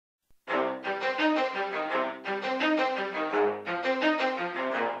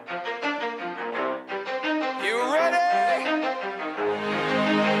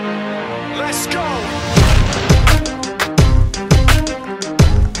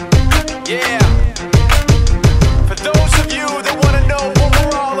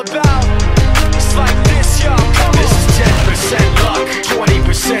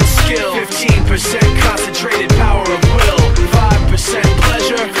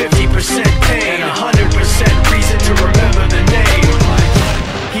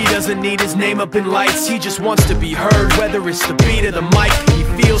name up in lights. He just wants to be heard, whether it's the beat or the mic. He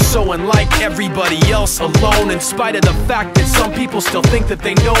feels so unlike everybody else, alone, in spite of the fact that some people still think that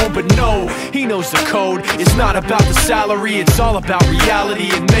they know. But no, he knows the code. It's not about the salary, it's all about reality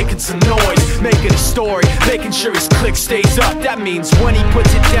and making some noise, making a story, making sure his click stays up. That means when he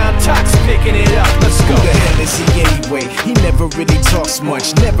puts it down, Tox picking it up. Let's go. Who the hell is he anyway? He never really talks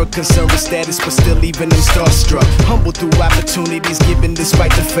much, never concerned with status, but still leaving him starstruck. Humble through opportunities given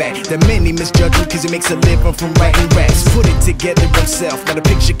despite the fact that many misjudge him cause he makes a living from writing raps. Put it together himself, now the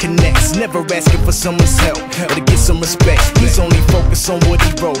picture connects, never asking for someone's help or to get some respect. He's only focused on what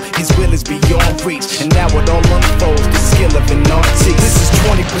he wrote, his will is beyond reach, and now it all unfolds, the skill of an artist. This is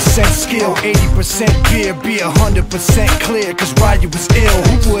 20% skill, 80% beer, be 100% clear, cause Ryu was ill.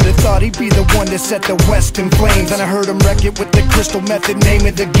 Who would've thought he'd be the one that set the West in flames? And I heard him wreck it with the Crystal Method, name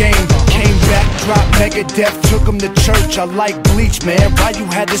of the game. Came back, dropped Megadeth, took him to church. I like Bleach, man. Ryu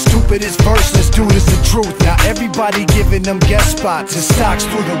had the stupidest verse, this dude is the truth. Now everybody giving them guest spots and stocks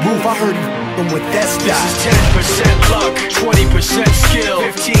through the roof. I heard he f***ing with that stock. This is 10% luck, 20% skill,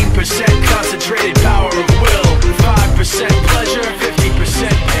 15% concentrated power of will, 5% pleasure, 50%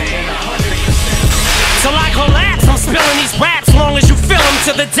 pain, 100%. Till I collapse, I'm spilling these raps. Long as you feel them,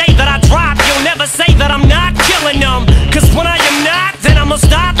 to the day that I drop, you'll never say that I'm not killing them. Cause when I am not, then I'ma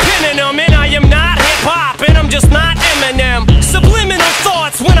stop pinning them. And I am not hip-hop, and I'm just not Eminem. Subliminal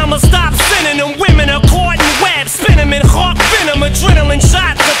thoughts when I'ma stop sending them. Women are caught in webs, spin them in hawk venom. Adrenaline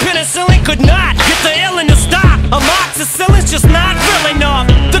shots, the penicillin could not get the illin to stop. Amoxicillin's just not real enough.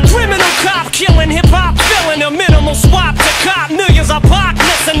 The criminal cop killing hip-hop, filling a minimal swap to cop millions of pop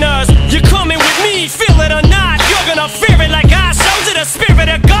listeners. You're coming with me, feel it or not, you're gonna fear it like I showed you. The spirit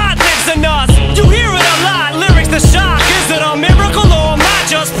of God lives in us. You hear it a lot, lyrics the shock. Is it a miracle or am I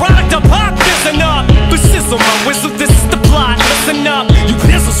just product of pop? Listen up, the sizzle, my whistle, this is the plot. Listen up, you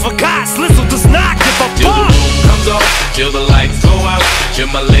pistols for God, Slizzle does not give a Till fuck. the roof comes off, till the lights go out, till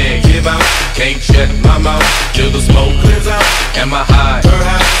my leg give out, can't shut my mouth, till the smoke clears out, and my high, her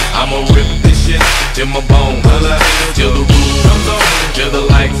high, I'ma rip this shit, till my bone holla, till the roof comes off, till the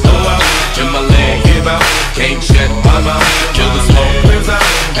lights go out, till my leg give out, can't shut my mouth, till the smoke clears out,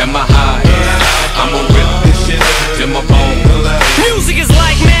 and my high, I'ma rip this shit, till my bone holla. Music is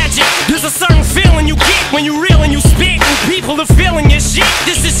like magic. There's a certain feeling you get when you reel and you spit, and people are feeling your shit.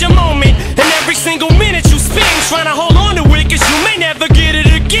 This is your moment, and every single minute you spend trying to hold on to it, cause you may never get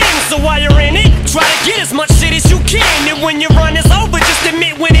it again. So while you're in it, try to get as much shit as you can. And when your run is over, just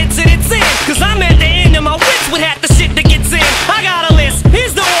admit when it's in its end. Cause I'm at the end of my wits with half the shit that gets in. I got a list,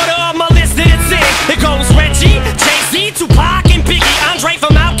 here's the order of my list that it's in. It goes Reggie, Jay-Z, Tupac, and Biggie, Andre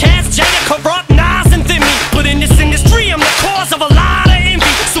from Outkast, Jada, Corrupt, Nas, and Thimmy. But in this industry, I'm the cause of a lot of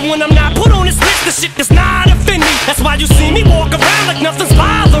envy. So when I'm not put on this list, the shit does not offend me. That's why you see me walk around like nothing's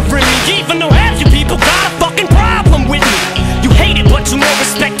bothering me. Even though half you people got a fucking problem with me. You hate it, but you know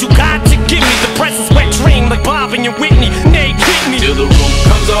respect you got to give me. The presence wet dream like Bob and your Whitney. Nay, hit me. Till the roof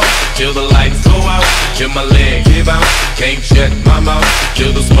comes off, till the lights go out, till my leg give out, can't shut my mouth,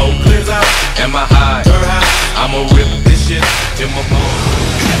 till the smoke clears out, and my high, her high, I'ma rip this shit, till my bone.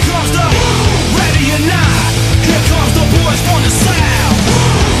 Here comes the ready or not. Here comes the boys from the south.